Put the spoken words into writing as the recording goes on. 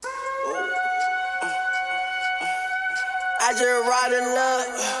I just ride a love.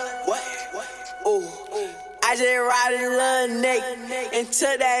 What? Ooh. I just ride a little nigga into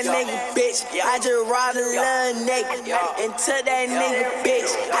that nigga bitch. I just ride a little nigga into that nigga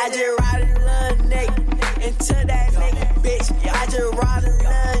bitch. I just ride a little nigga into that nigga bitch. I just ride a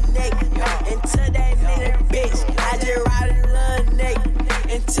little nigga into that nigga bitch. I just ride a little nigga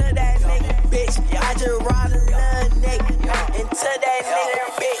into that nigga bitch. I just ride a little nigga into that nigga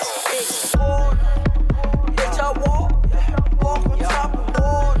bitch. Bitch, I walk on top of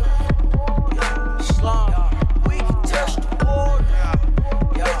water. Slum. Touch the border.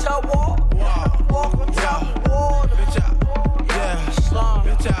 Bitch, I walk on top of water. Yeah, slum.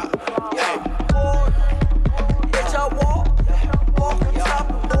 Bitch, border. Bitch, I walk on top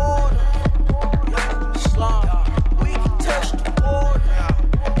of water. Slum. We can touch the border.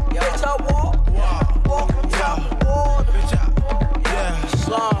 Bitch, I walk on top of water. Yeah,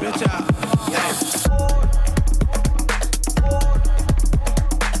 slum. Bitch,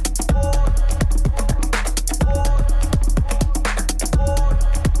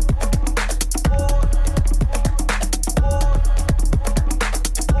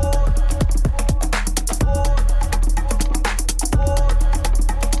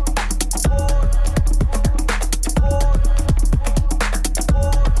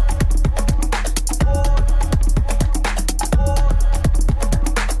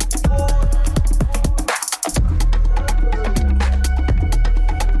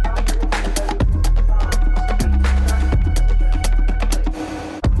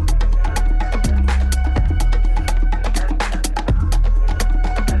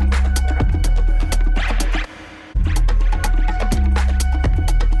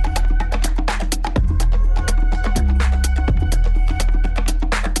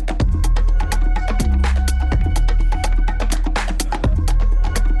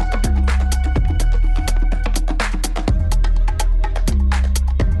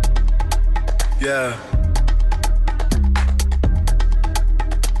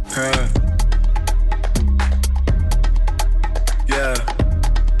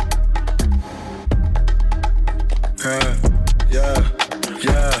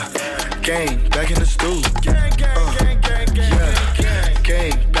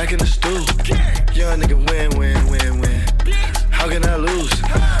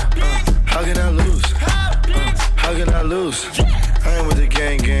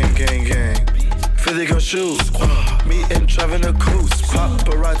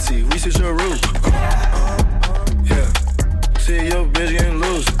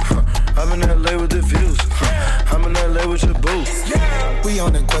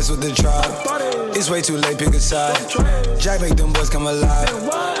 Jack make them boys come alive.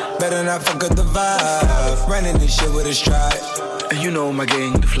 Better not fuck up the vibe. Running this shit with a stride. And you know my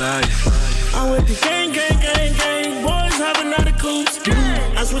gang, the flies. I'm with the gang. Boys hopping out of coops.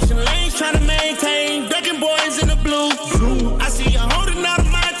 I'm switching lanes, trying to maintain. Ducking boys in the blue. I see you holding out of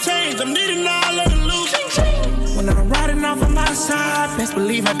my chains. I'm needing all of the loot. When I'm riding off on my side, best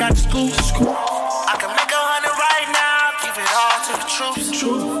believe I got the scoop. I can make 100 right now. Keep it all to the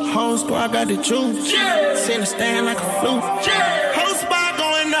truth. Whole squad got the juice. Send a stand like a flute. Whole spot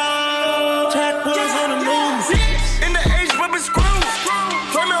going on. Jack boys on the move. In the H, whipping screws.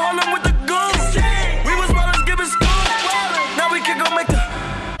 Flaming Harlem with the goons. We was brothers giving school. Now we can go make the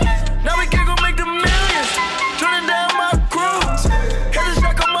millions. Turning down my crew. Had a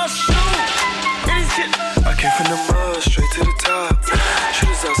shack on my shoe. Any shit. I came from the mud, straight to the top.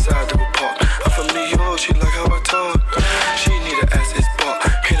 Shooters outside, double park. I'm from New York, she like how I talk. She need an ass, it's bought.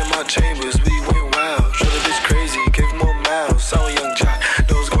 Came to my chambers, we went wild. Showed her bitch crazy, gave more miles.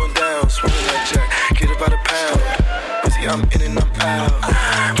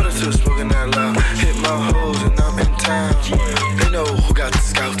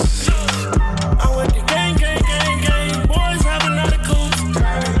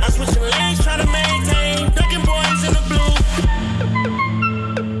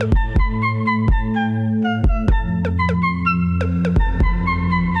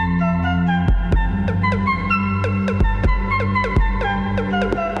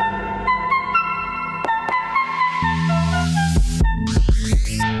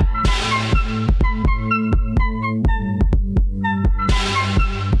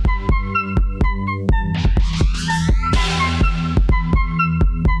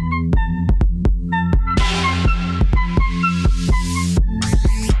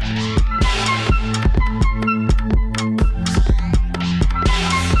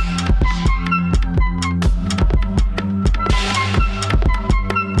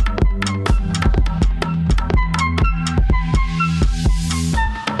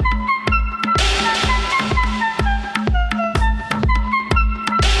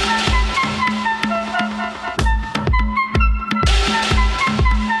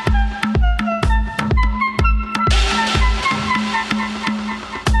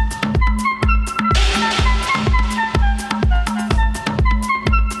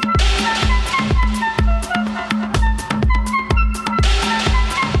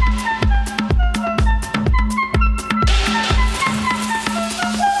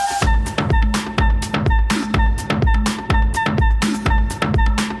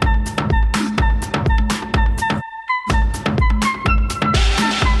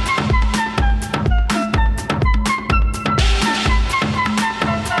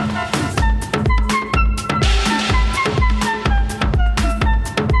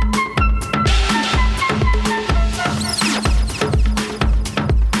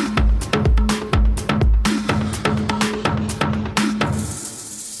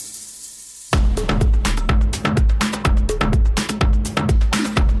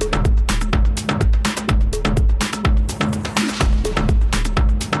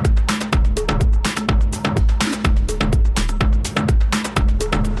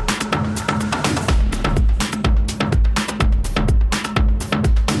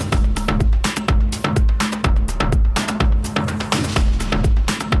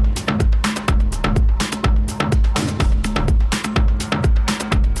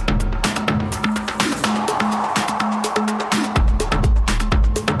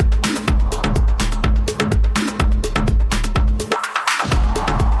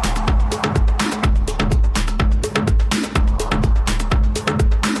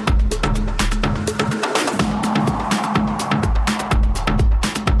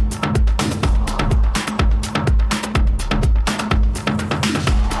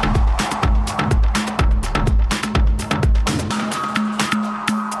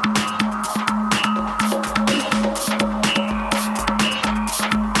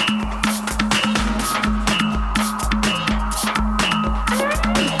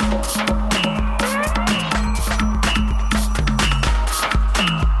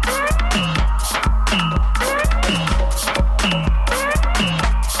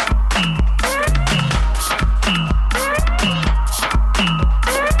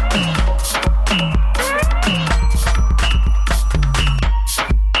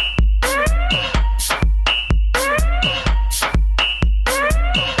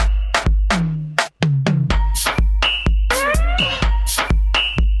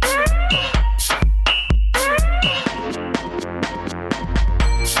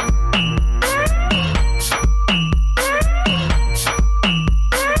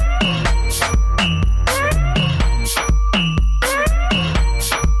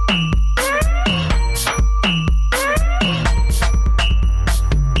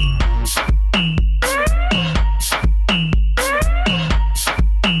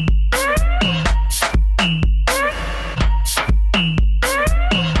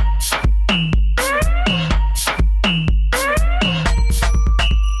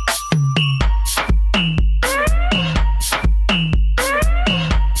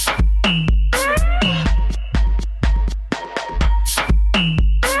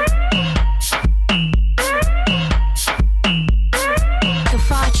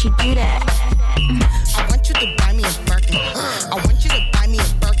 makes you do that? I want you to buy me a Birkin. I want you to buy me a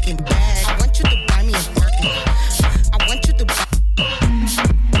Birkin bag. I want you to buy me a Birkin. I want you to buy.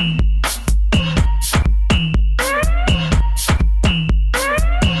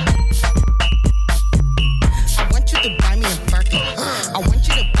 I want you to buy me a Birkin. I want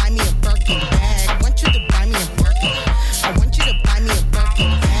you to buy me a Birkin bag. I want you to buy me a Birkin. I want you to buy me a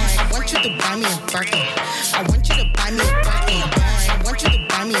Birkin bag. I want you to buy me a Birkin. I want you to buy me a Birkin bag. I want you to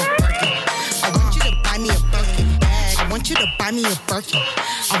buy me a Birkin. I want you to buy me a Birkin bag. I want you to buy me a Birkin.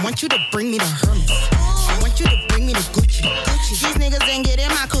 I want you to bring me to Hermes. I want you to bring me to Gucci. These niggas ain't getting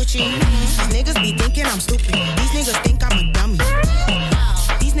my coochie. These niggas be thinking I'm stupid. These niggas think I'm a dummy.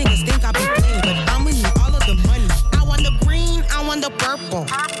 These niggas think I be playing, but I'm winning all of the money. I want the green, I want the purple.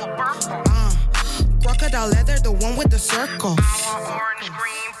 Crocodile leather, the one with the circle. Orange,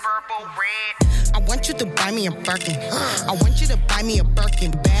 green, purple, red. I want you to buy me a Birkin. I want you to buy me a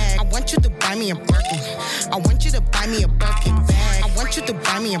Birkin bag. I want you to buy me a Birkin. I want you to buy me a Birkin bag. I want you to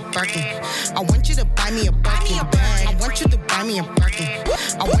buy me a Birkin. I want you to buy me a Birkin bag. I want you to buy me a Birkin.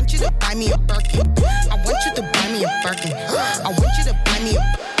 I want you to buy me a Birkin. I want you to buy me a Birkin. I want you to buy me a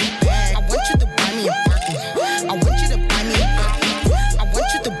bag. I want you to buy me a Birkin. I want you to buy me a Birkin. I want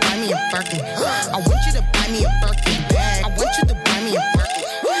you to buy me a Birkin. I want you to buy me a Birkin bag. I want you to buy me a Birkin.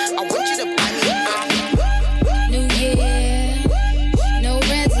 I want you to buy me a Birkin. New year, no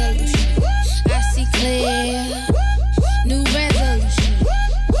resolution. I see clear. New resolution.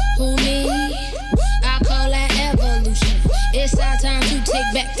 Who me? I call that evolution. It's our time to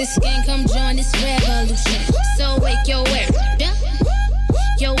take back this game. Come join this revolution. So wake your air.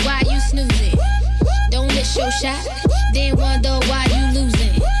 Yo, why you snoozing? Don't miss your shot. Then wonder why you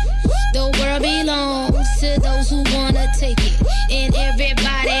losing. The world belongs to those who wanna take it, and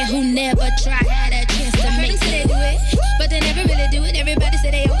everybody who never tried had a chance to make it. They do it, but they never really do it. Everybody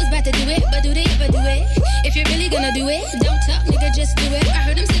say they always about to do it, but do they ever do it? If you're really gonna do it, don't talk, nigga, just do it. I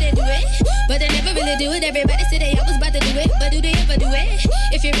heard them say they do it, but they never really do it. Everybody say they always about to do it, but do they ever do it?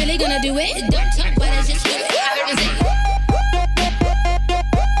 If you're really gonna do it, don't talk, but just do it. I heard them say.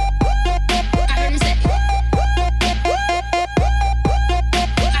 I heard them say.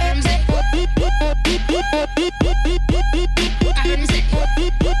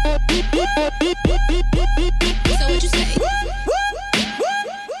 So what you say?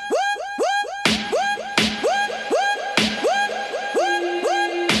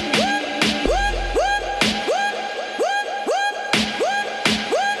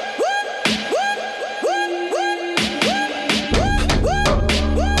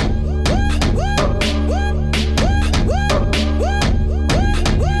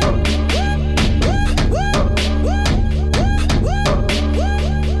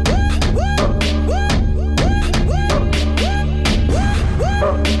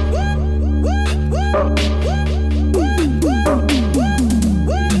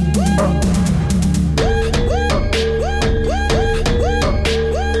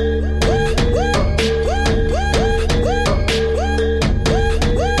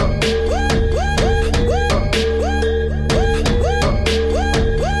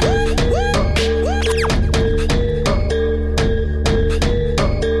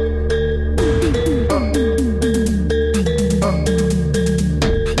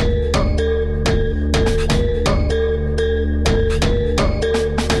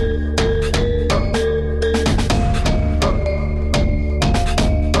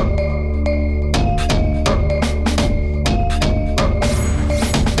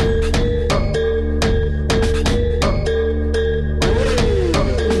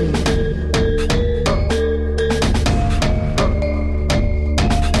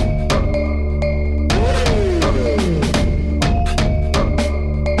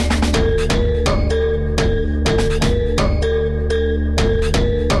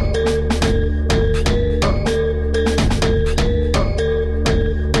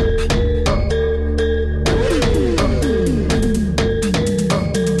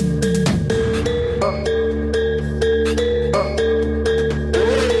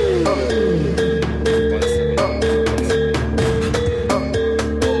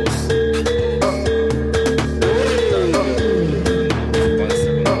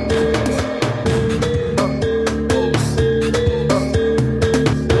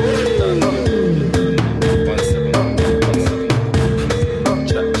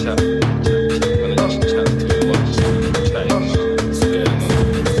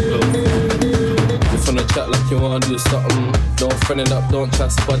 friending up, don't try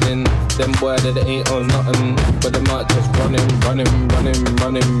spotting. Them boy that they ain't on nothing, but them out just running.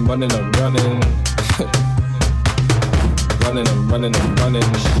 running and running and running.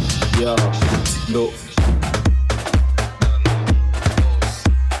 Yeah, look.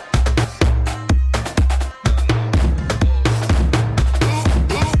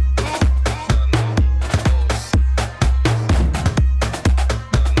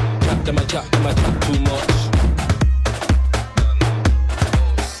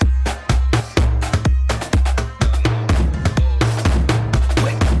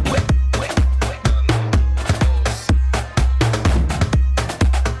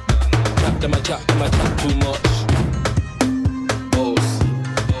 Chat too much. Chat too much. Boss.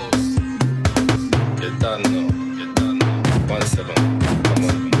 You're done now. 1-7. Come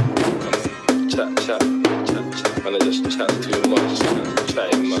on. Chat. Man, I just chat too much.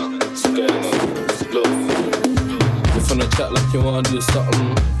 Chatting, man. What's going on? Look. If on a chat like you wanna do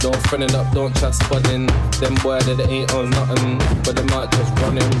something, don't friend it up, don't chat spudding. Them boy that they ain't on nothing, but they might just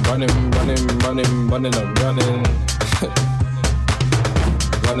running and running.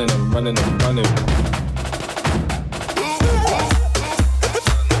 running and running.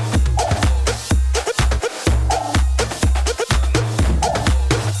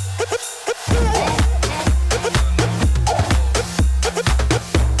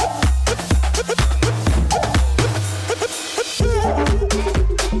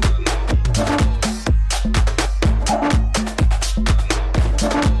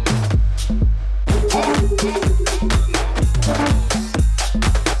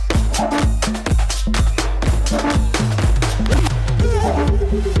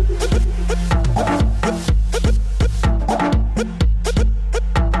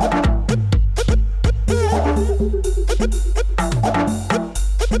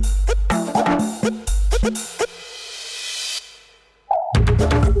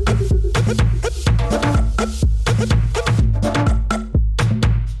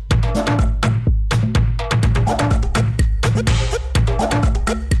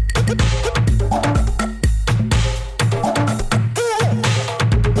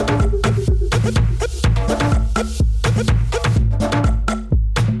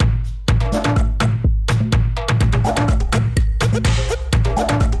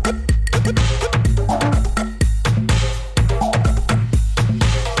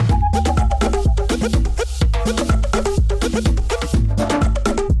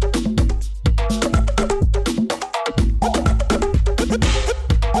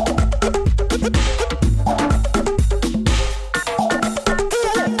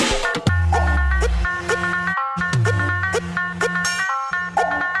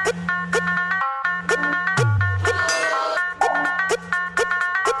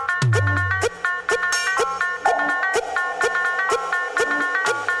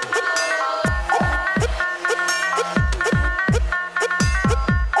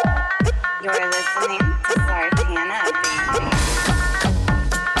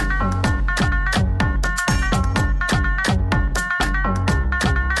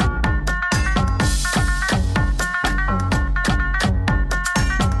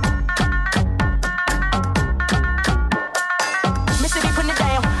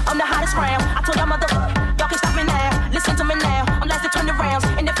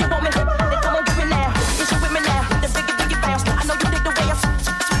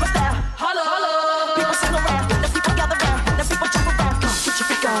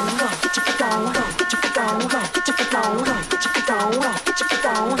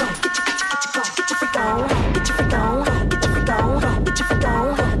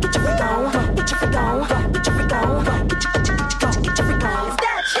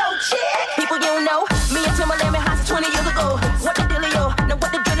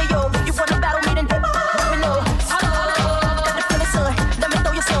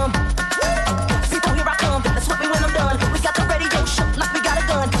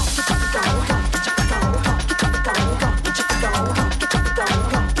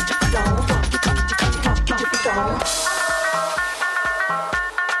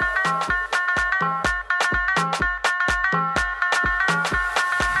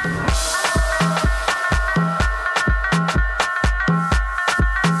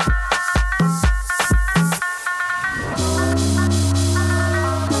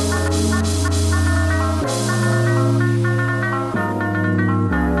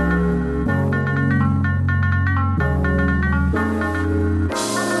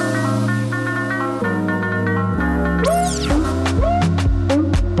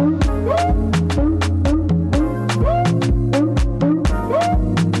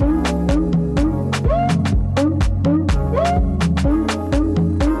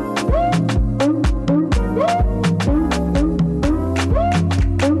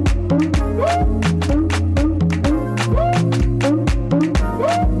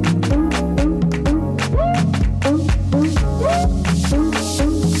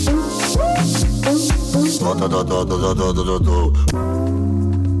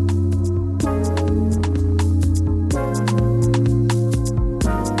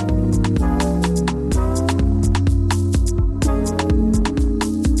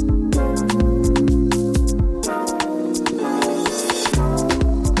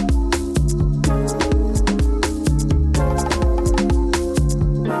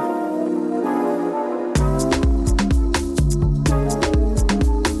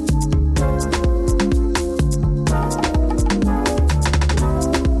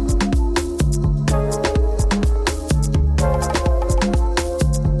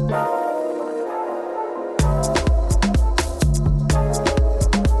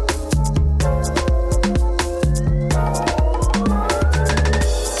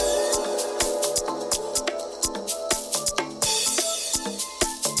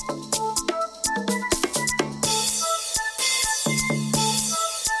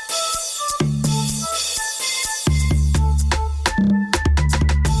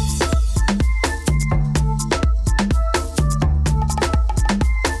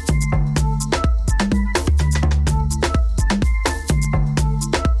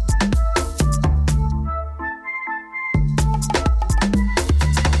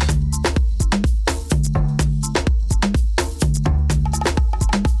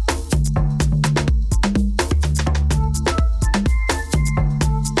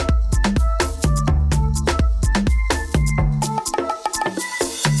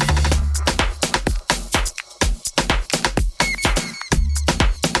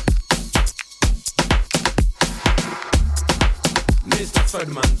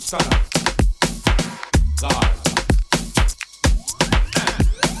 Ferdman, Sala, Zara.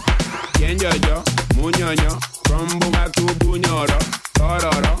 Yenjojo, Munyonyo, from Buga to Bunyoro,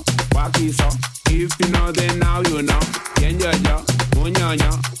 Tororo, Wakiso. If you know, then now you know. Yenjojo,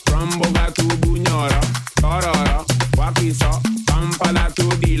 Munyonyo, from Buga to Bunyoro, Tororo, Wakiso. Kampala to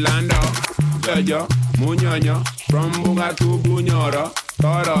Dilando. Jojo, Munyonyo, from Buga to Bunyoro,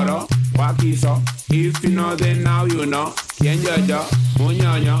 Tororo, Wakiso. If you know, then now you know. Yenjojo,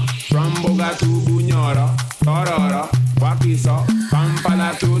 Munyonyo, from Buga to Bunyoro, Tororo, Wakiso,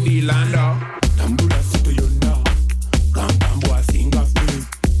 Kampala to Dilando. Tambula sita yona, Kampambua singa film.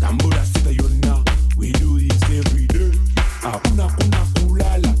 Tambula sita yona, we do this every day. Hakuna kuna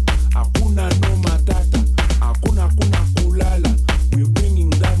kulala, hakuna no matata, hakuna kuna kulala. We bringing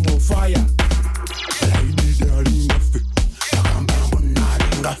them more fire. Lady darling of it, Kambambo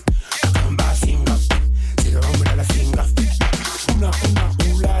naringa, Kamba singa, Siromba la singa. Hakuna kuna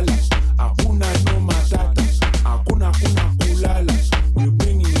kulala, hakuna no matata, hakuna kuna kulala. We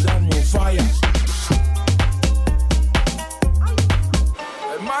bringing them more fire.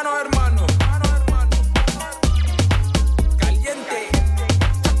 Hermano, caliente.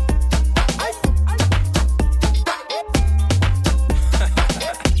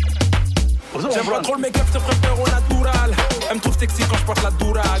 J'aime pas trop le make-up, je te préfère au natural. Elle me trouve sexy quand je porte la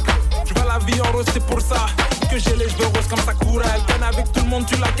dourague. Je vois la vie en rose, c'est pour ça que j'ai les cheveux roses comme Sakura. Elle canne avec tout le monde,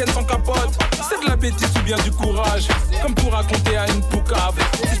 tu la kennes sans capote. C'est de la bêtise ou bien du courage, comme tout raconter à une poucave.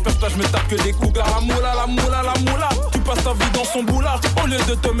 Si je perds pas, je me tape que des cougars. La moula, tu passes ta vie dans son boulard au lieu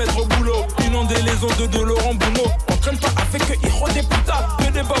de te mettre au boulot. Inonder les ondes de Laurent Bounot. On traîne pas avec Hiro des putas,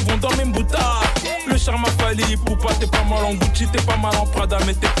 que des bavons dans mes boutards. Le charme a fallu, poupa, t'es pas mal en Gucci, t'es pas mal en Prada,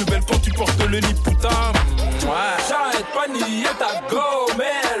 mais t'es plus belle quand tu portes le lit, putain. Ouais. J'arrête pas nier ta go,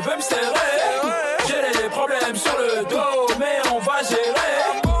 mais elle veut me serrer. J'ai des problèmes sur le dos, mais on va gérer,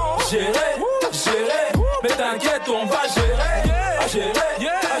 mais t'inquiète, on va gérer,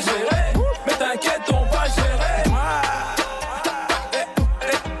 mais t'inquiète, on va gérer.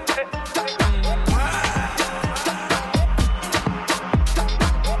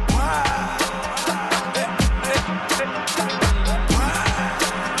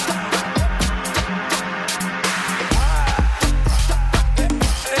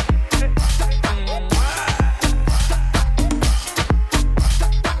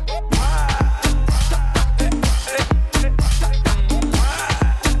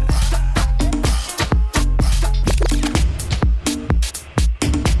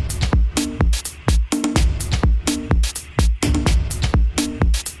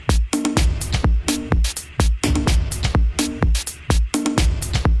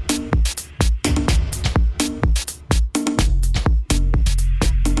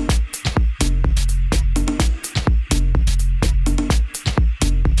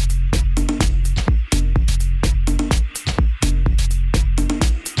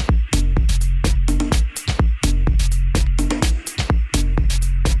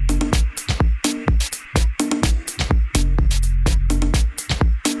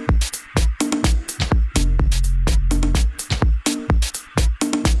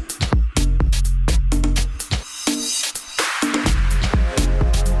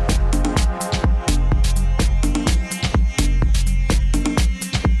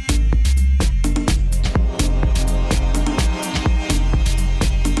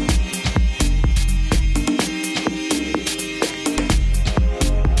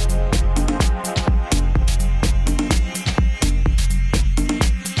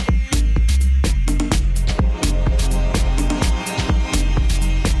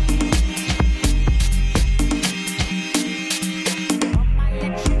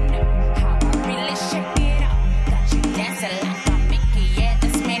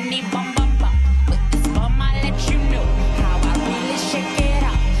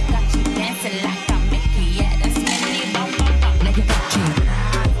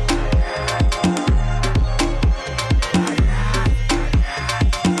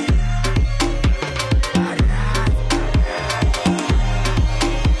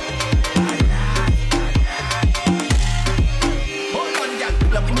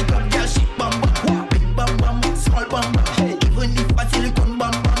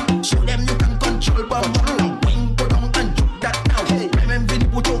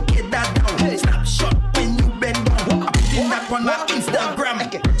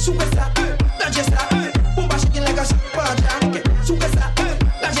 gesta, bomba shaking like a sponge. Sukesa,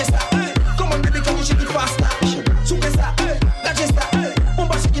 la gesta, come on baby, can you shake it faster? Sukesa, la gesta,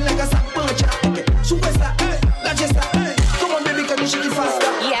 bomba shaking like a sponge. Sukesa, la gesta, come on baby, can you shake it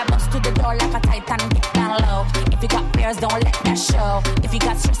faster? Yeah, bust to the door like a titan, get down low. If you got fears, don't let that show. If you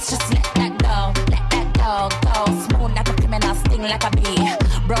got stress, just let that go. Let that go, go. Smooth like a criminal, sting like a bee.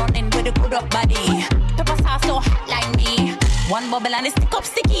 Browning with a good up body. Pepper sauce so hot like me. One bubble and it stick up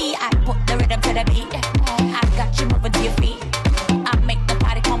sticky. I put the rhythm to the beat. I got you moving to your feet. I make the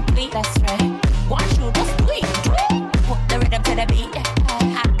party complete. That's right. One shoe, just do it, do it. Put the rhythm to the beat.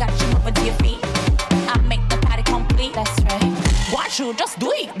 I got you moving to your feet. I make the party complete. That's right. One shoe, just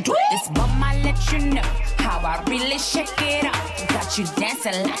do it, do it. This bum I let you know how I really shake it up. Got you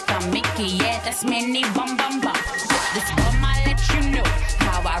dancing like a Mickey. Yeah, that's mini bum bum bum. This bum I let you know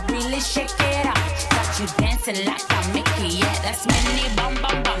how I really shake it up. Got you dancing like a Mickey. Yeah, that's mini bum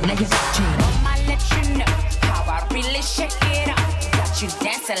bum bum. Now you got you. Bum I let you know how I really shake it up. Got you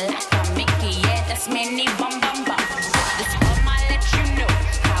dancing like a Mickey. Yeah, that's mini bum bum bum. This bum I let you know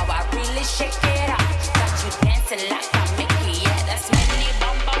how I really shake it up. Got you dancing like a Mickey. Yeah, that's mini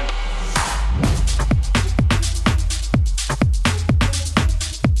bum bum.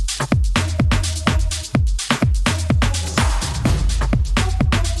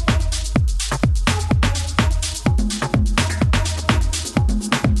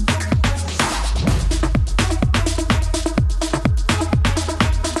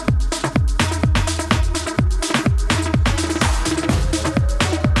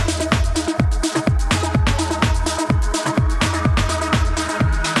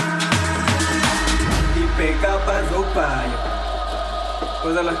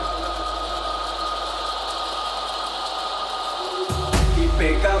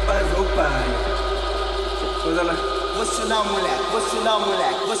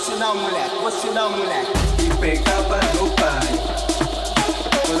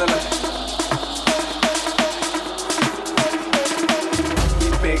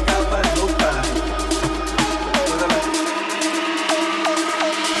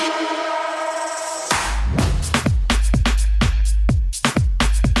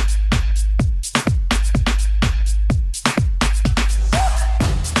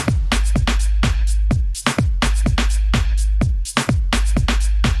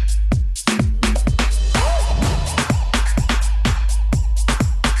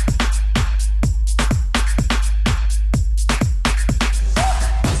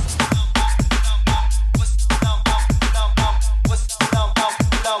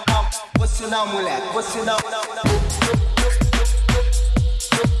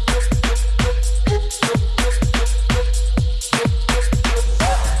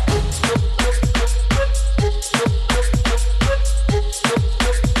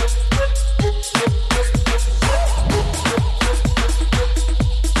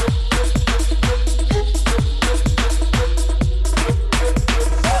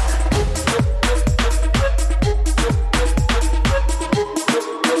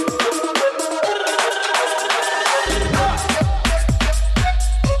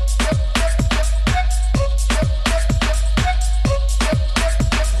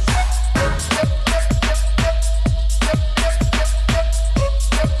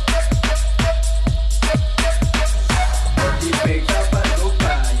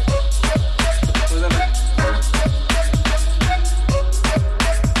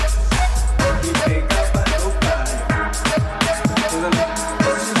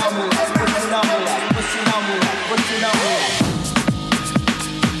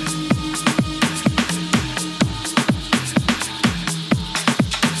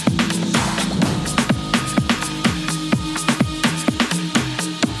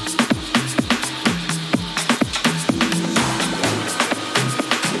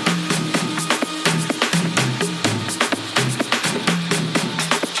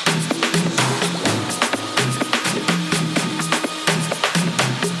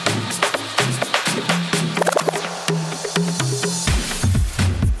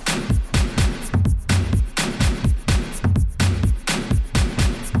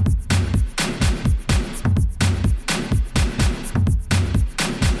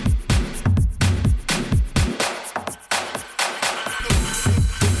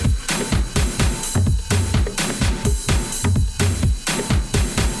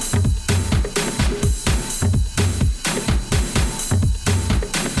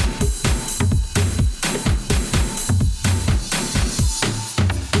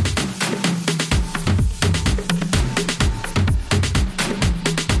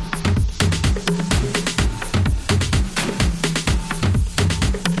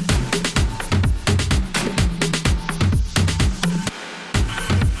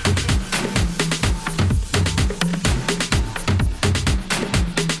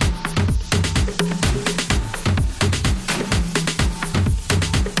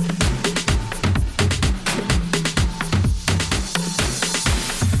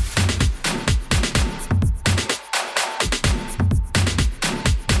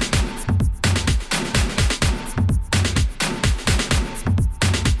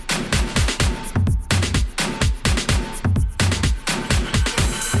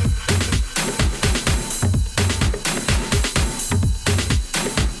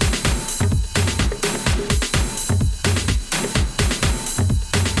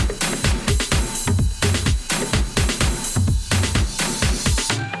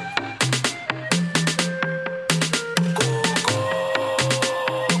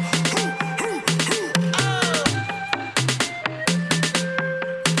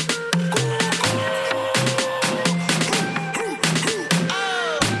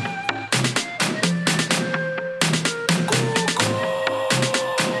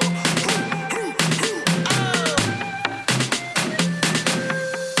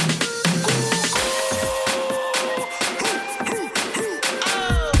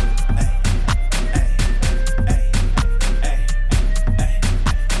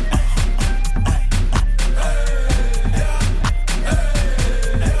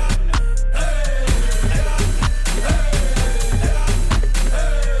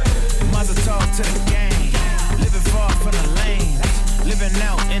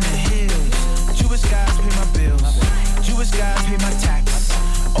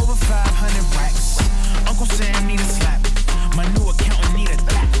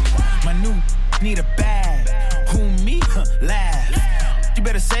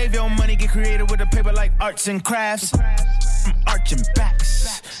 creative with a paper like arts and crafts. I'm arching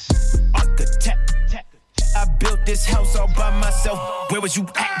backs. Architect. I built this house all by myself. Where was you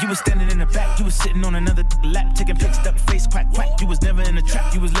at? You was standing in the back. You was sitting on another lap, taking pics, duck face, quack, quack. You was never in a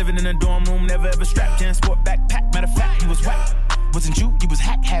trap. You was living in a dorm room, never ever strapped in. Sport backpack. Matter of fact, you was whack. Wasn't you? You was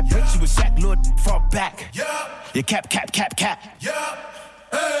hack, had bricks. You was Shaq, Lord, fall back. Yeah. You cap. Yeah.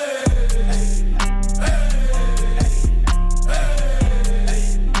 Hey.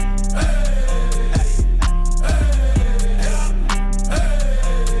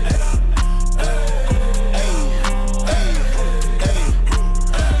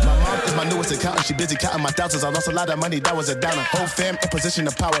 Accountant, she busy counting my thousands. I lost a lot of money, that was a downer. Whole fam in position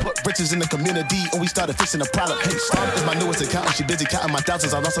of power. Put riches in the community, and we started fixing the problem. Hey, Storm is my newest accountant. She busy counting my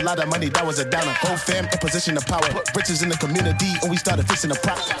thousands. I lost a lot of money, that was a downer. Whole fam in position of power. Put riches in the community, and we started fixing the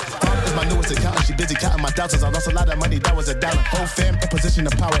problem. Storm is my newest accountant. She busy counting my thousands. I lost a lot of money, that was a downer. Whole fam in position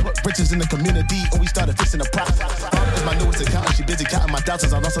of power. Put riches in the community, and we started fixing the problem. Storm is my newest accountant. She busy counting my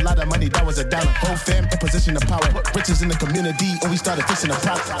thousands. I lost a lot of money, that was a downer. Whole fam in position of power. Put riches in the community, and we started fixing the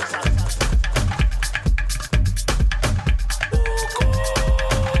problem.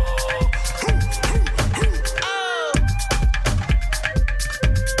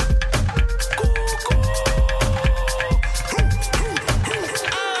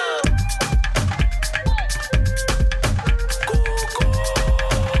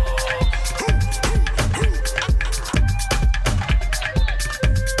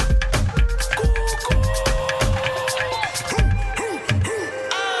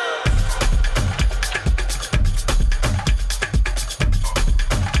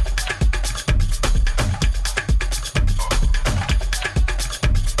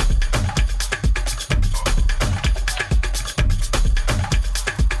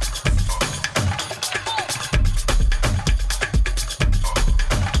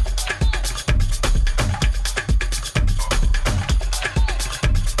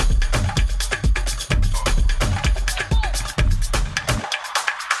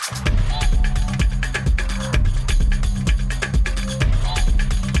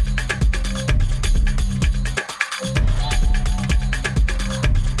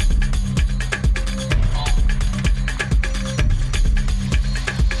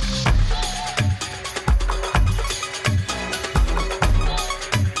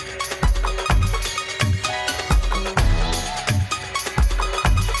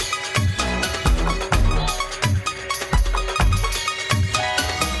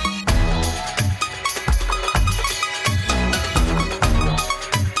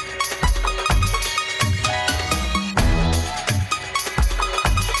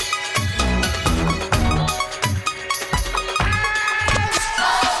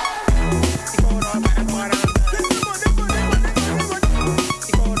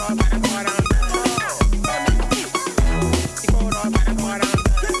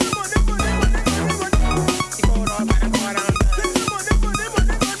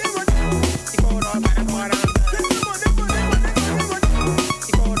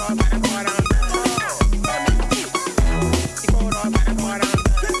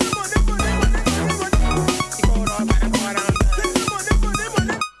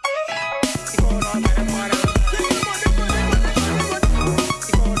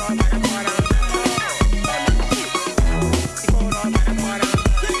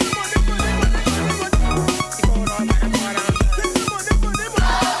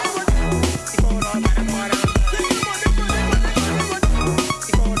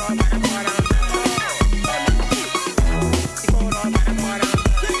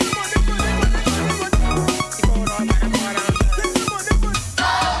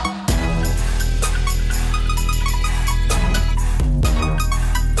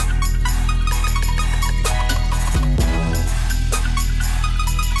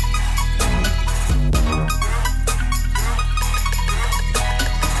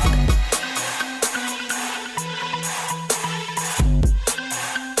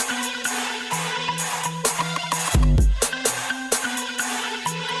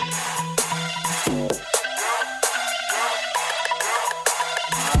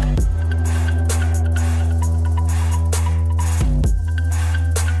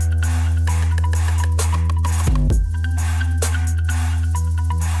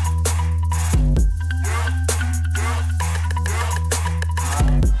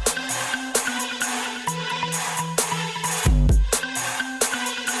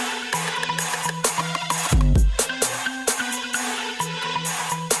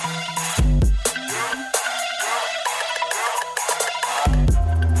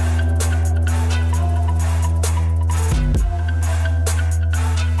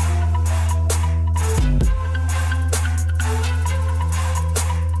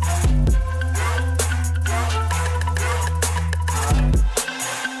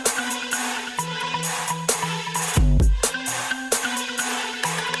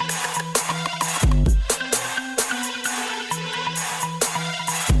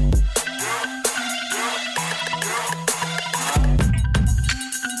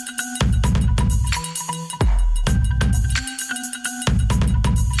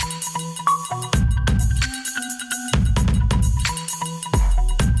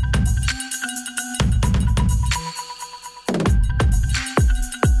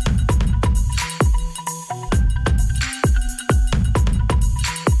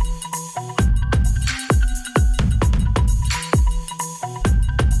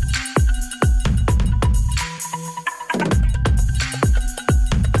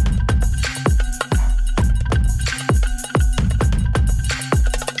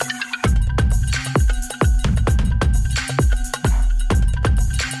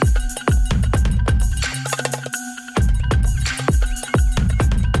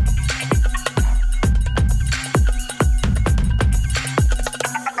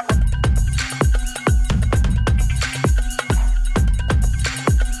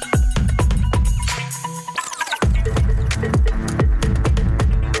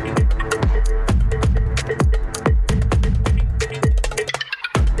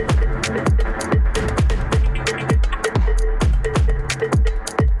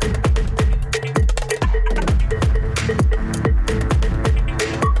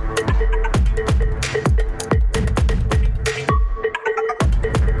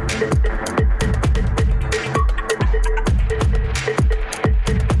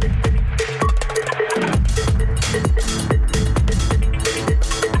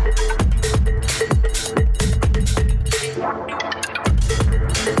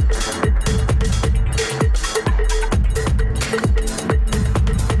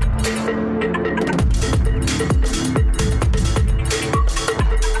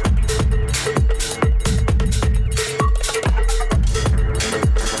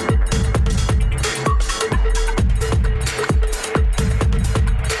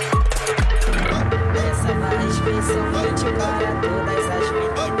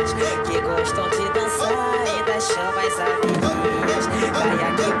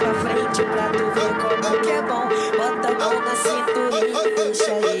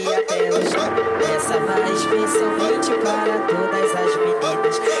 Essa vai especialmente para todas as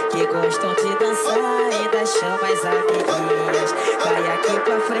meninas que gostam de dançar, ainda chama as amiguinhas. Cai aqui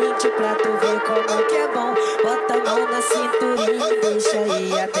pra frente pra tu ver como que é bom. Bota a mão na cinturinha e deixa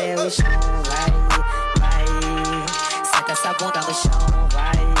ir até o chão. Vai, vai, senta essa bunda no chão.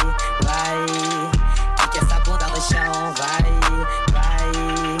 Vai, vai, quica essa bunda no chão. Vai, vai,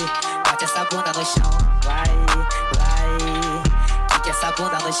 bate essa bunda no chão. Vai, vai, quica essa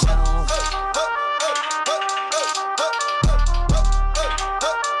bunda no chão. Vai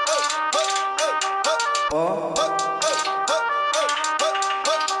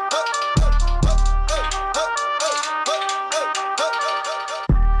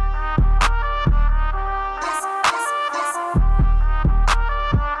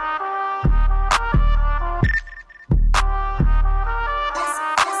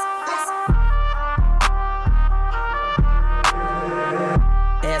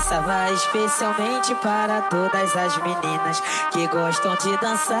especialmente para todas as meninas que gostam de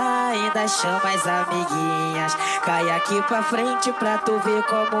dançar, ainda chama as amiguinhas. Cai aqui pra frente pra tu ver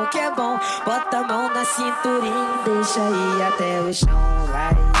como que é bom. Bota a mão na cinturinha e deixa ir até o chão.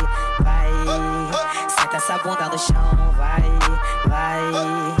 Vai, vai, senta essa bunda no chão. Vai, vai,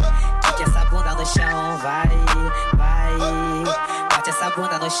 quica essa bunda no chão. Vai, vai, bate essa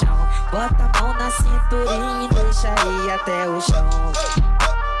bunda no chão. Bota a mão na cinturinha e deixa ir até o chão.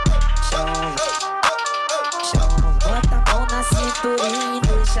 Chão, bota a mão na cinturinha e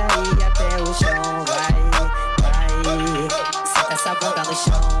deixa ir até o chão. Vai, vai, senta essa bunda no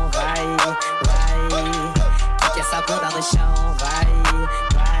chão. Vai, vai, quica essa bunda no chão. Vai,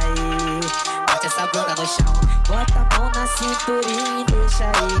 vai, bate essa bunda no chão. Bota a mão na cinturinha e deixa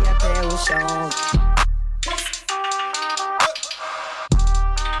ir até o chão.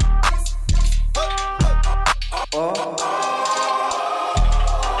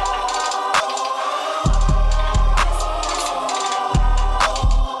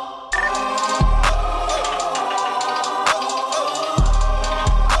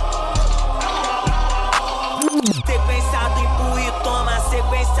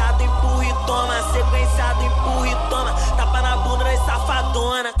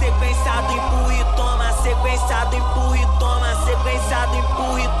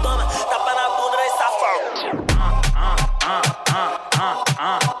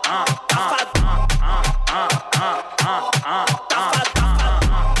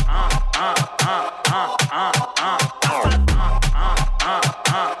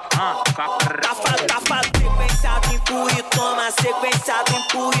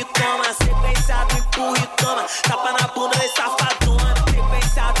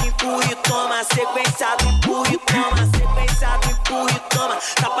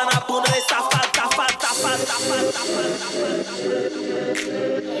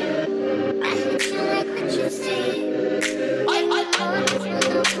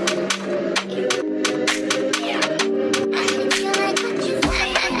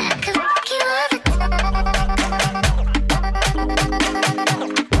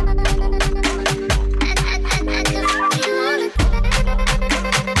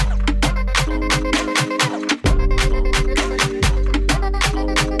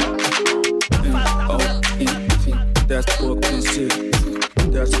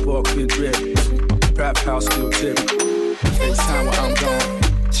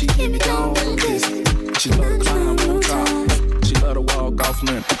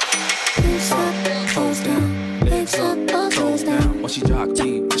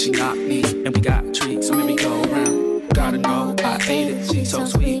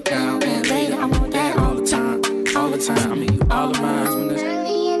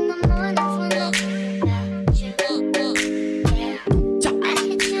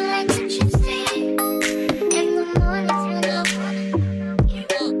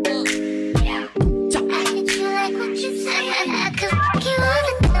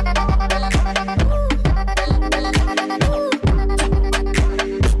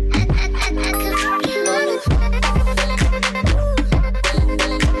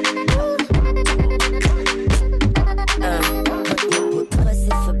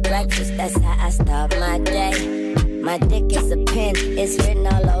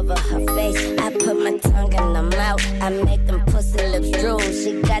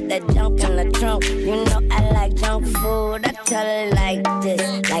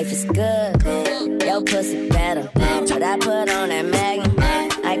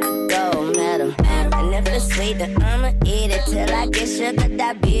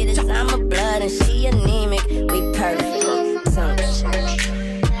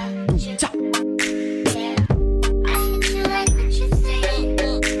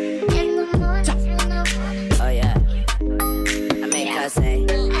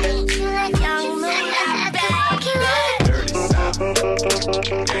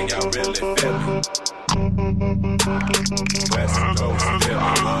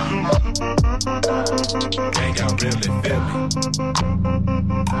 Gang, y'all really feel me.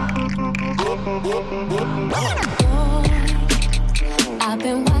 I've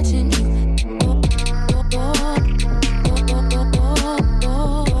been watching you.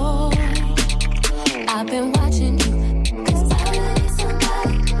 I've been watching you. 'Cause I really need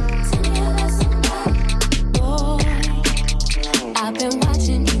somebody. Tell me you're that somebody. I've been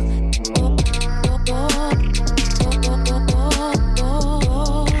watching you.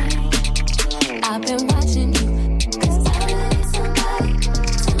 I've been watching you. 'Cause I really need somebody.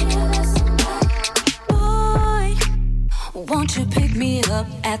 Tell me you're that somebody. Boy, won't you pick me up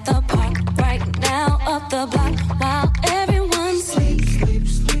at the park right now, up the block while everyone sleeps?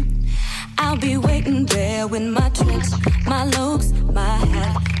 I'll be waiting there with my tricks, my looks, my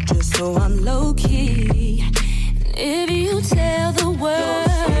hat, just so I'm low key. If you tell the world,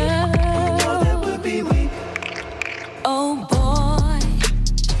 that would be weak. Oh boy,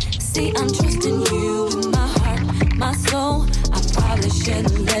 see I'm trusting you with my heart, my soul. I probably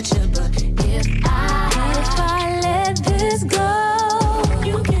shouldn't let you, but if I let this go,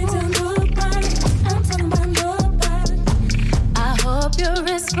 you can't tell nobody. I'm talking about nobody. I hope you're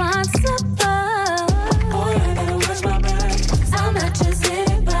responsible. Boy, I gotta watch my back. 'Cause I'm not just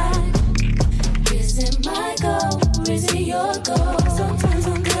anybody. Is it my goal? Is it your goal? Sometimes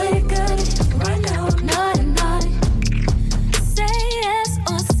I'm good. Right now I'm naughty. Say yes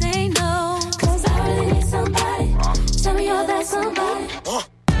or say no. 'Cause I really need somebody. Tell me you're that somebody.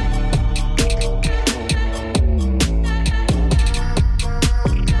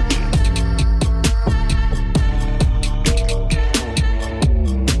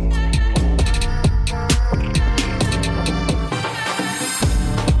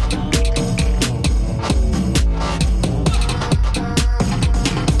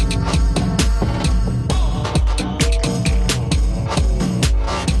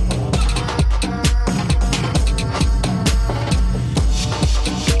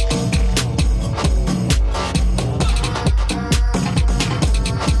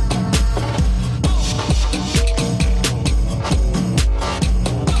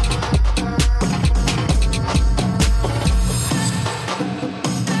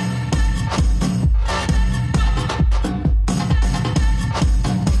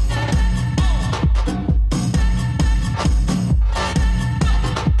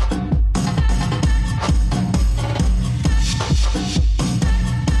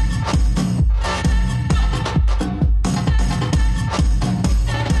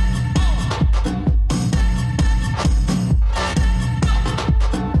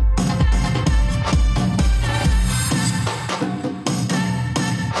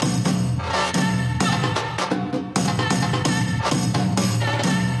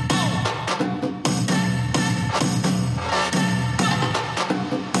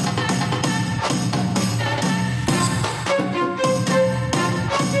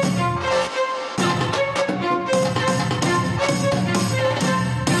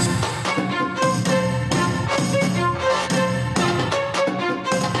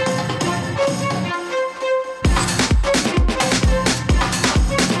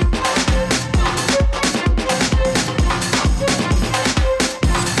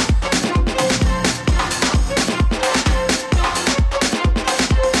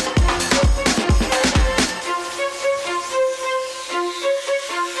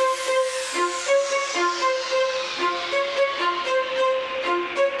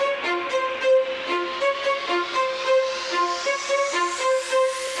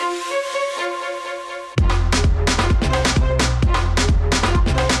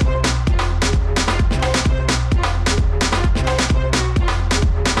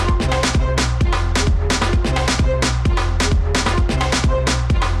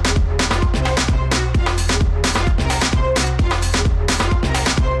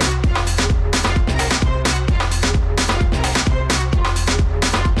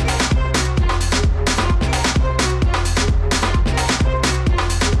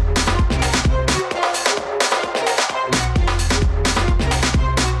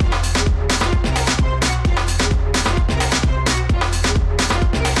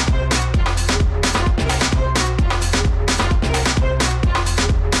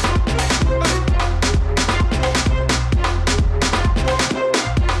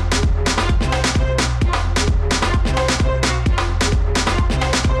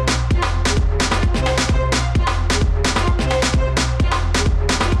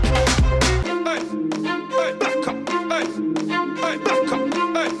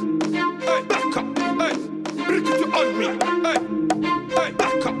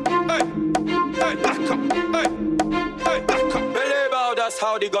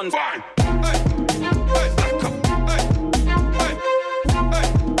 How the gun fine. Hey.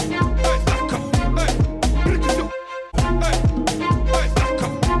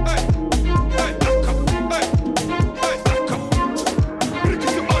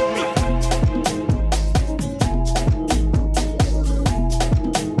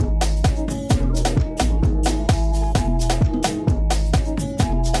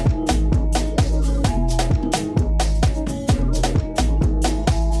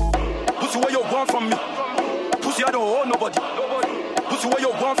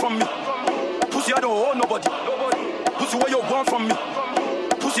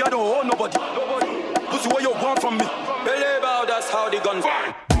 nobody. Pussy what you want from me. Believe how that's how the gun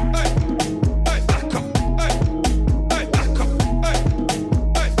fire.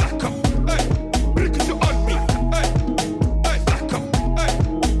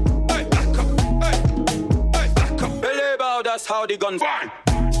 That's how the gun fire.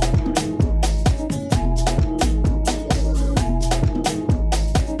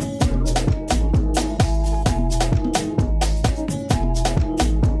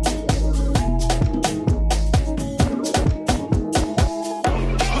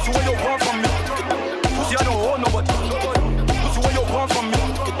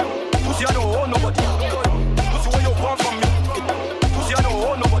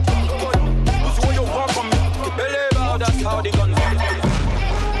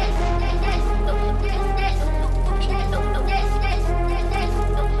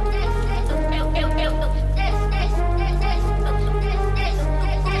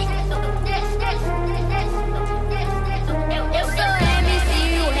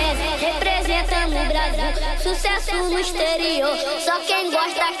 Sucesso no exterior, só quem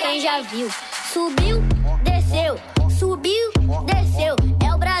gosta, quem já viu. Subiu, desceu, subiu, desceu.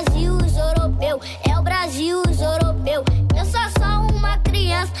 É o Brasil, os europeus, é o Brasil, os europeus. Eu sou só uma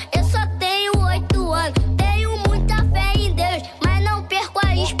criança, eu só tenho 8 anos. Tenho muita fé em Deus, mas não perco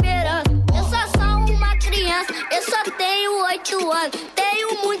a esperança. Eu sou só uma criança, eu só tenho 8 anos.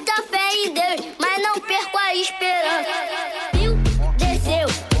 Tenho muita fé em Deus, mas não perco a esperança. Subiu, desceu,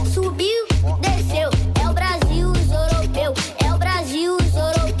 subiu, desceu. É o Brasil, os europeus, é o Brasil, os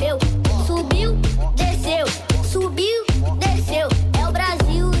europeus. Subiu, desceu, subiu, desceu. É o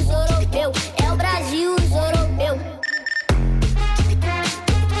Brasil, os europeus, é o Brasil, os europeus.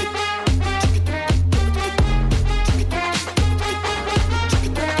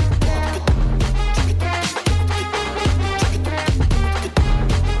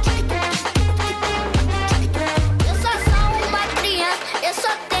 Eu sou só uma criança, eu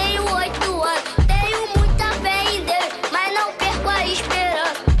só tenho 8 anos. Tenho muita fé em Deus, mas não perco a esperança.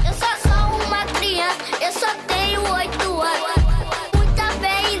 Eu sou só uma criança, eu só tenho 8 anos. Muita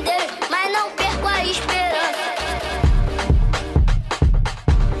fé em Deus, mas não perco a esperança.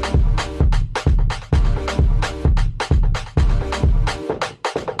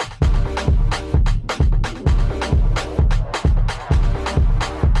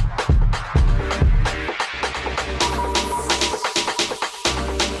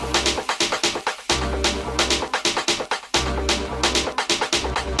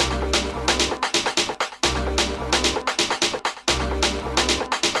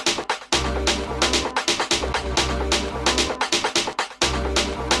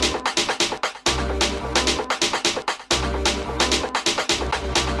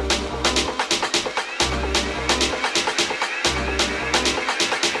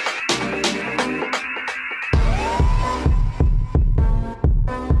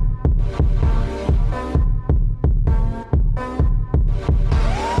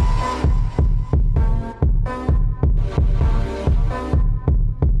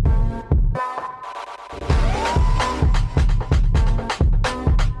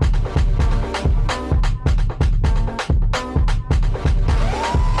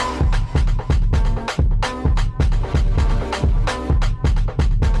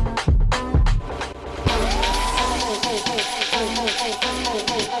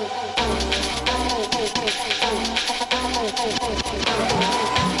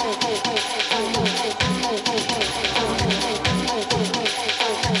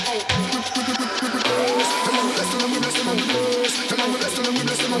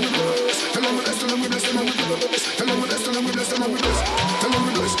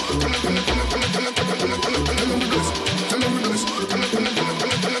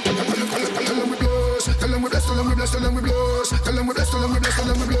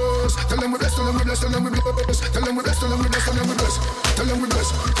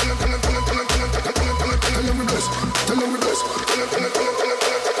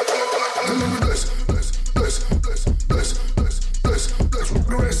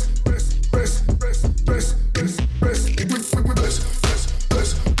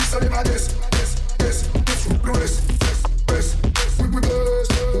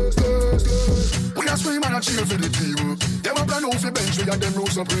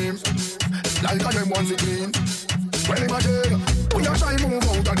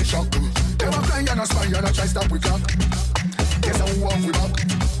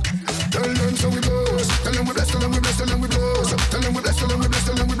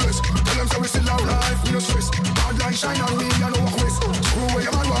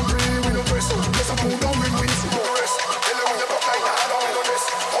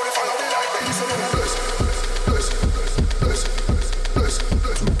 Follow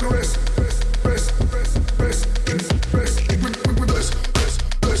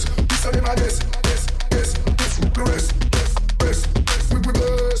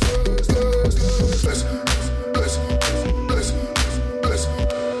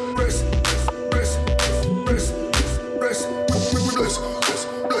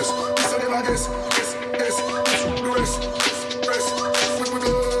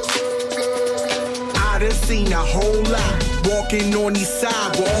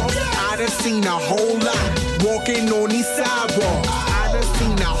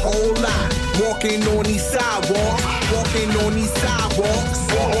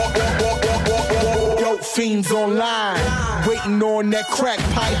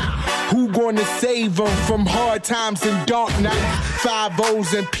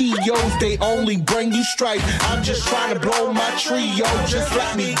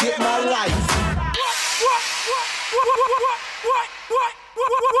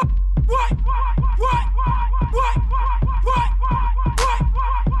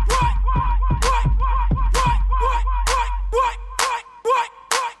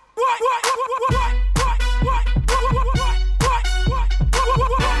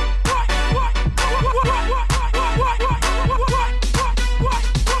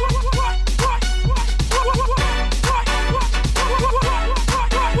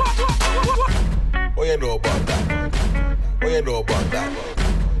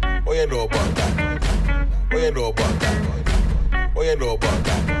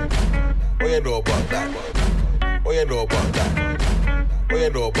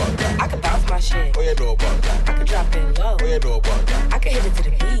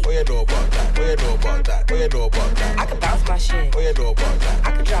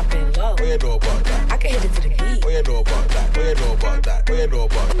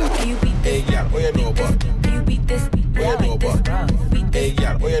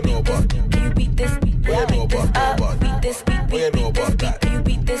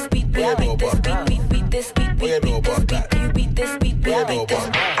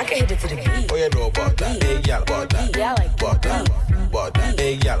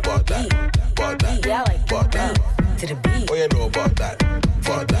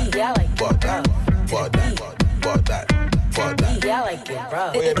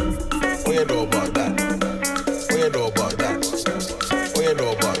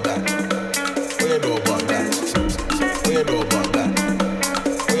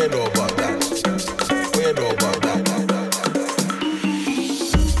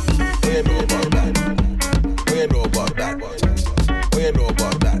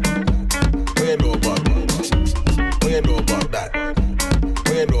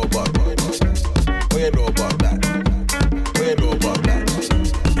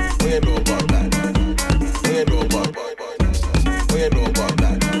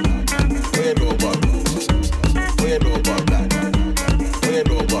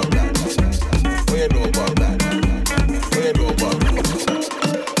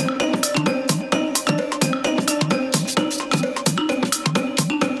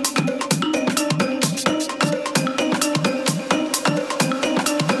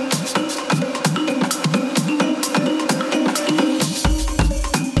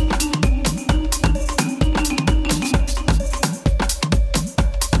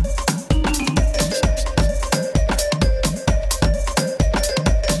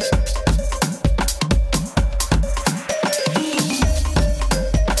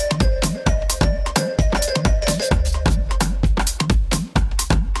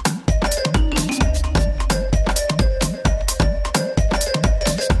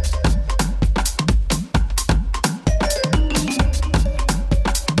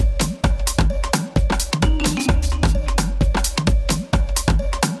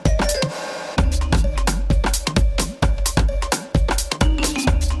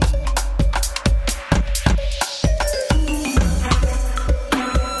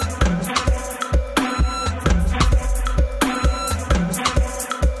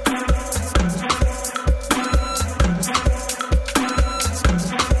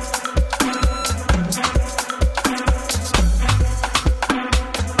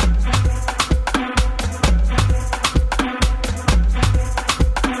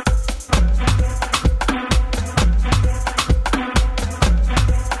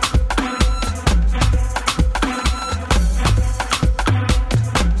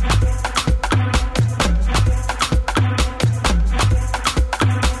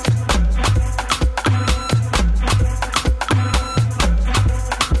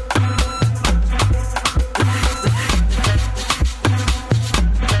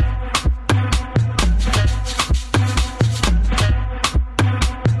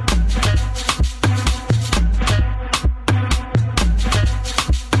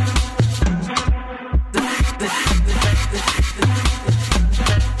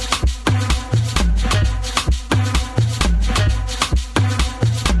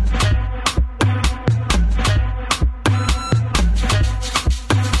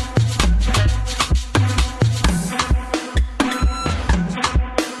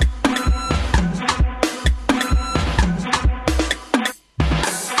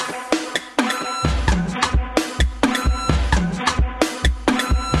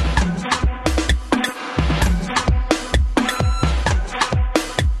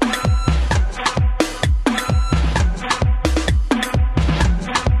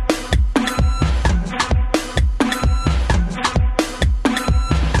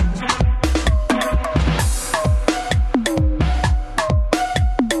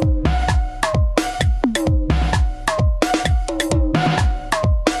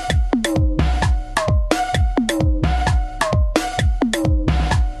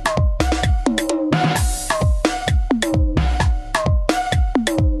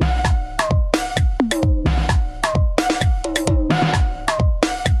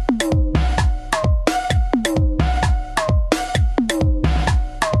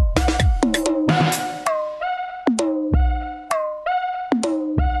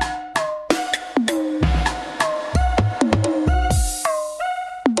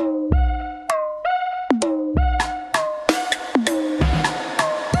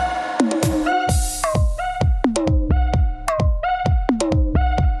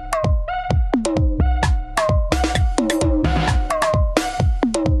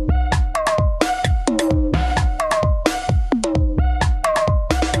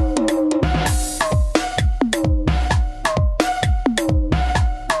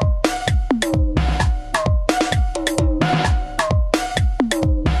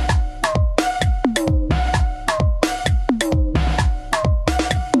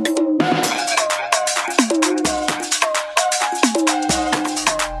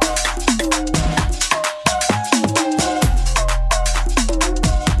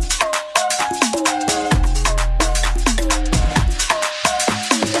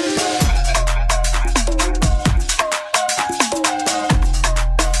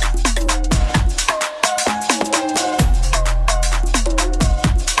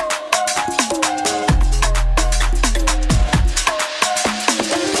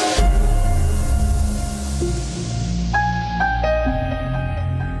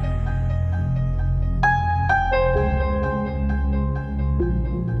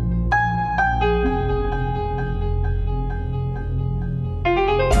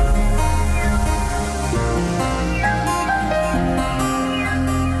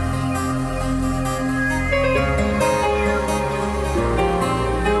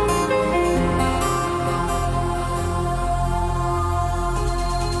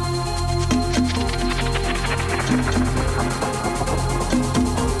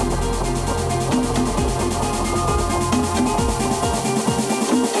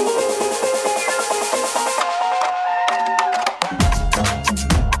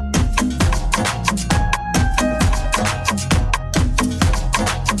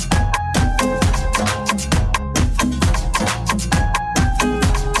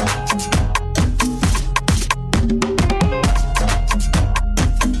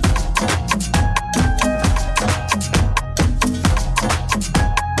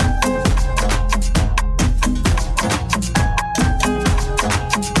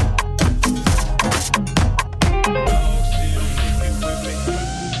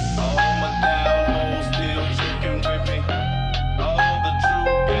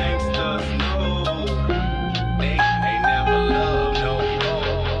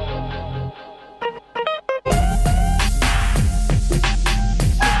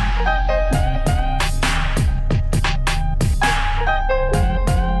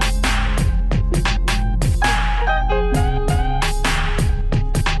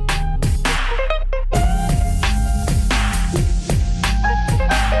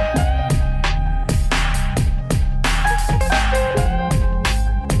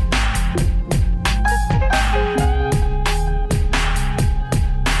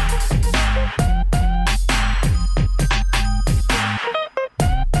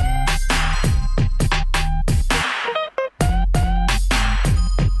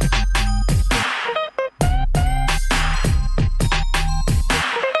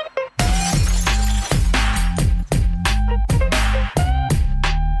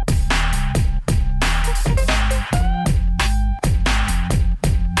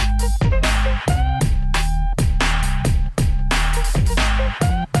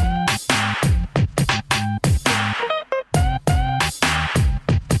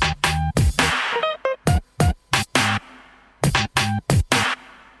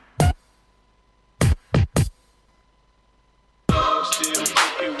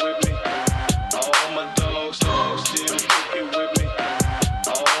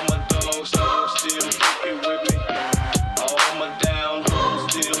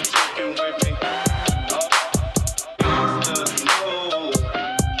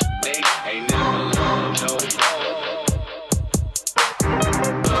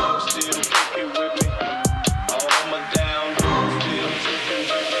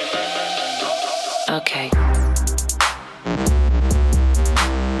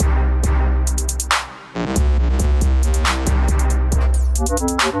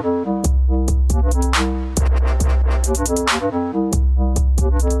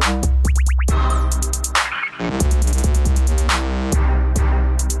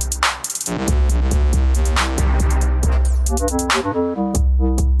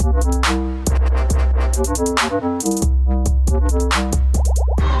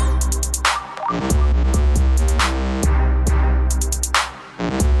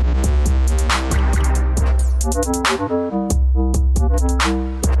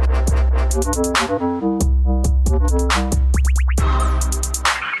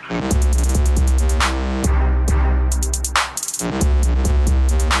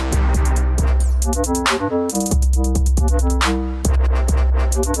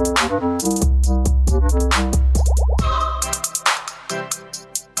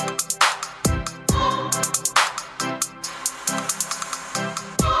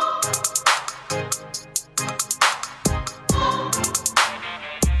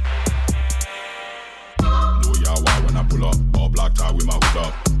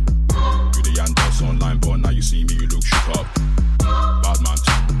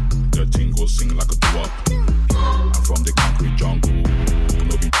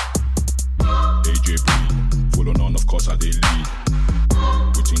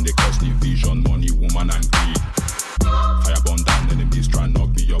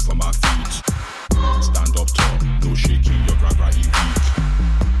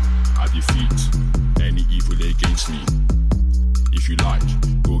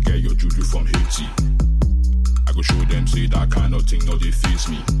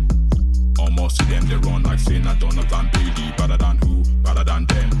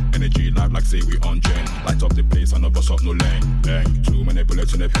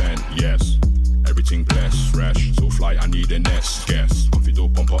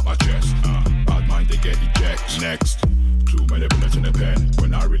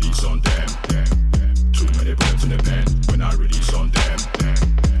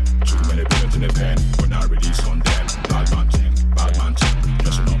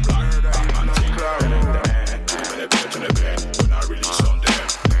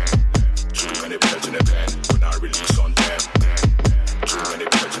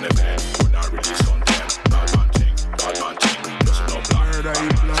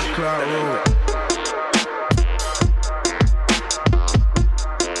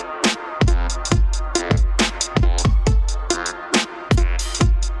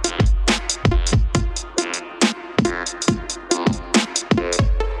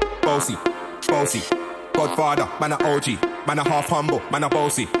Man a OG, man a half humble, man a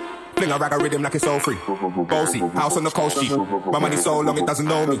bossy. Fling a rag a rhythm like it's all free. Bossy, house on the coast G. My money so long it doesn't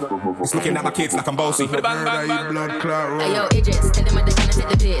know me. It's looking at my kids like I'm bossy. Hey yo, Idris, tell them what they gonna take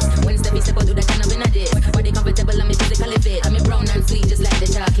the piss. When Steffi step out, do that kind of in a diss. Body comfortable, I'm physically fit. I'm brown and sweet, just like the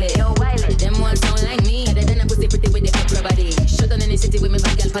chocolate. Yo, Wiley, them ones sound like me. Better than a pussy pretty with the upper body. Shut down in the city with me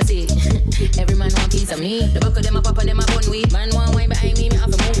bad girl pussy. Every man want piece of me. The buck of them a pop and them a bun weed. Man want wine behind me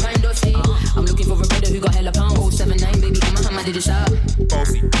have to move kind of see. I'm looking for a brother who got hella pound. 079, baby, I'm a hammer, did the shop.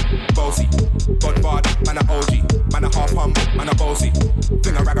 Bossy, bossy, Godfather, man a OG, man a half humble, man a bossy.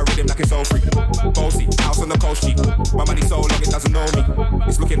 Fling a rag a rhythm like it's all free. Bossy, house on the coast G. My money so long it doesn't know me.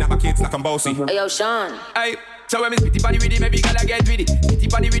 It's looking at my kids like I'm bossy. Hey yo, Sean. Hey, so when me spitty body with it, maybe gonna get with it.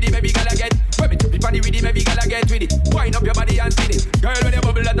 Spitty body with it, maybe gonna get. When me spitty body with it, maybe gonna get with it. Wind up your body and spin it. Girl, when you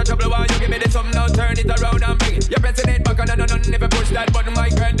bubble out of trouble, why you give me the something now? Turn it around and bring it. You're pressing it back on and never push that button. My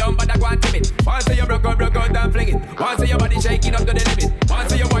girl down, but I can't tame it. Once you broke out and fling it. Once your body shaking up to the limit.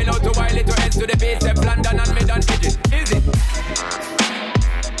 Once you wind out to wild it to head to the base. Step London and mid and edges. Is it?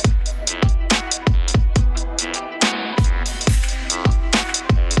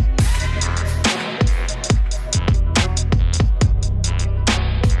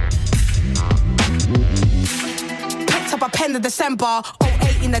 End of December,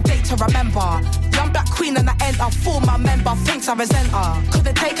 08 in the date to remember. Young black queen and I enter, former member, thinks I resent her.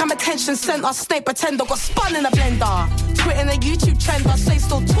 Couldn't take him attention center, snake pretender, got spun in a blender. Twitting a YouTube trender, say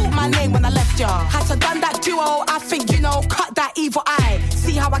still talk my name when I left ya. Had to done that duo, I think you know, cut that evil eye.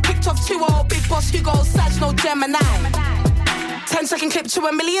 See how I kicked off 2-0, big boss Hugo, Sag, no Gemini. 10-second clip to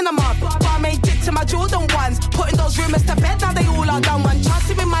 $1 million a month. Barmaid dick to my Jordan ones. Putting those rumors to bed, now they all are done. One chance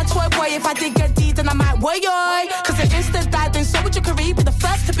to be my toy boy. If I did get deed, then I might worry. Cause if Insta died, then so would your career. Be the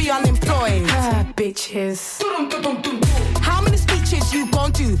first to be unemployed. Bitches. How many speeches you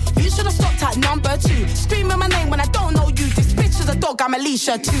gon' do? You should've stopped at number 2. Screaming my name when I don't know you. This bitch is a dog, I'm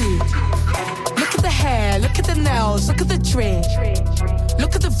Alicia too. Look at the hair, look at the nails, look at the drip.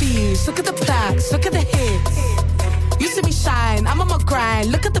 Look at the views, look at the plaques, look at the hits. You see me shine, I'm on my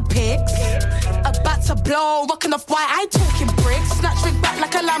grind, look at the pics. About to blow, rocking off white, I ain't talking bricks. Snatch rig back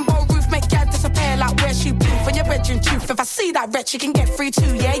like a Lambo roof, make gal disappear like where she blew. For your bedroom truth, if I see that wretch, you can get free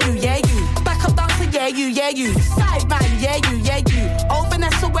too, yeah you, yeah you. Back up dancer, yeah you, yeah you. Side man, yeah you, yeah you. Oh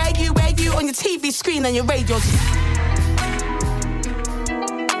Vanessa, where you, TV screen and your radio's.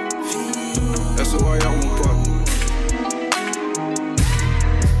 SOIR mon pote.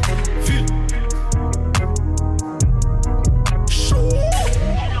 File.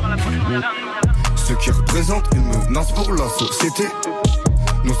 Ceux qui représentent une menace pour la société.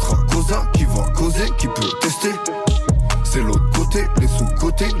 Nostra Cosa qui va causer, qui peut tester. C'est l'autre côté, les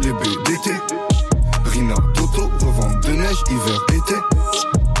sous-côtés, les BDT. Rina, Toto, revente de neige, hiver, été.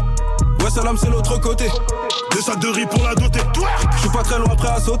 Ouais salam c'est l'autre côté. 2 sacs de riz pour la doter. J'suis pas très loin prêt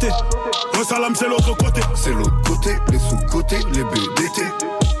à sauter. Ouais salam c'est l'autre côté. C'est l'autre côté, les sous-côtés, les BDT.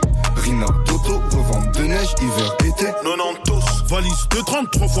 Rina, Toto, revente de neige, hiver, été. 90 valise de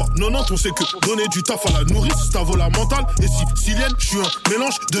 33 fois 90, on sait que donner du taf à la nourrice, ça vaut la mentale. Et sicilienne, je suis un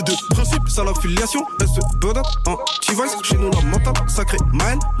mélange de 2 principes. Ça l'affiliation, elle se bedate, anti-vice. Chez nous la mentale, sacré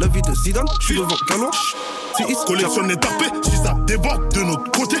Maël, la vie de Zidane. Je suis devant Galois. Collectionne les tarpés, si ça déborde de notre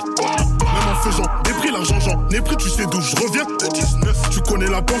côté. Même en faisant des prix, l'argent j'en ai pris, tu sais d'où je reviens. De 19, tu connais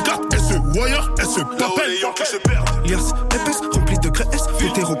la pancarte, elle se wire, elle se papelle. Lias épaisse, remplie de graisse,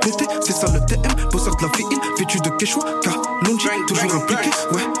 hétéro-pété, c'est ça le TM, bosseur de la ville, vêtu de Quechua, Kalonji, toujours impliqué.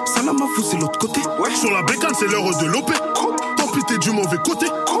 Ouais, salam à vous, c'est l'autre côté. Ouais, sur la bécane, c'est l'heure de l'OP. Tant pis t'es du mauvais côté.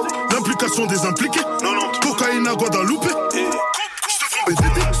 L'implication des impliqués. Cocaïne à Guadalupe.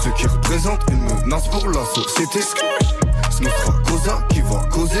 Ceux qui représentent une menace pour la société. Nostra Cosa qui va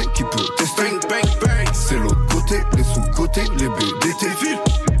causer, qui peut tester. C'est l'autre côté, les sous-côtés, les BDT.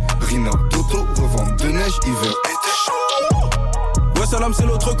 Rina, Toto, revente de neige, hiver, été. Ouais salam c'est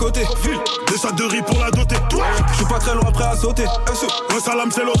l'autre côté. 2 sacs de riz pour la doter. J'suis pas très loin prêt à sauter. Ouais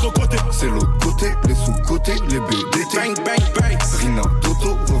salam c'est l'autre côté. C'est l'autre côté, les sous-côtés, les BDT. Rina,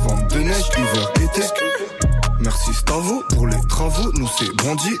 Toto, revente de neige, hiver, été. Merci Stavo pour les travaux, nous c'est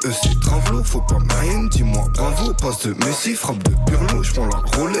Brandy, eux c'est Travelo. Faut pas Mayenne, dis-moi bravo, passe de Messi, frappe de Pirlo. J'prends la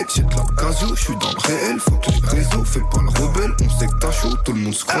Rolex, j'ai de la Casio, j'suis dans le réel, faut que les réseaux, fais pas le rebelle, on sait que t'as chaud, tout le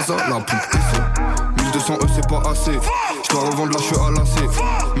monde se croise à la pompe FO. 1200 c'est pas assez, j'dois revendre la cheveux à lacet.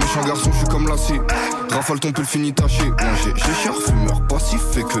 Méchant garçon, j'suis comme Lassie, rafale ton pull fini taché. Moi j'ai cher, fumeur passif,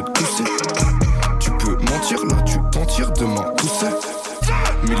 fait que de tousser. Tu peux mentir, là tu t'en tires, demain tousser.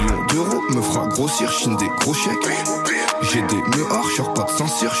 Millions d'euros me fera grossir, chine des gros chèques. J'ai des meuhards, j'sors pas de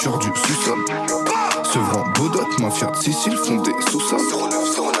Saint-Cyr, j'sors du sous-sol. Sevran, Bodot, mafia de Sicile, font des sous-sols.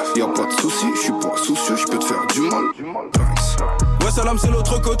 Y'a pas de soucis, j'suis pas soucieux, j'peux te faire du mal. Ouais salam c'est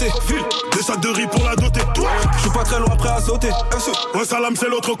l'autre côté. 2 sacs de riz pour la doter. J'suis pas très loin prêt à sauter. Ouais salam c'est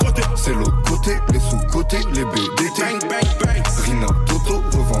l'autre côté. C'est l'autre côté, les sous-côtés, les BDT. Rina, Toto,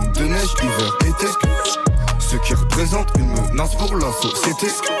 revente de neige, hiver, été. Ceux qui représentent une menace pour la société.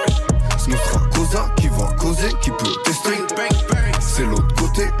 Nostra Cosa qui va causer, qui peut tester. C'est l'autre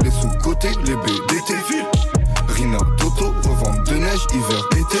côté, les sous-côtés, les BDT. Rina, Toto, revente de neige, hiver,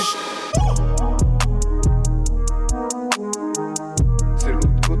 été.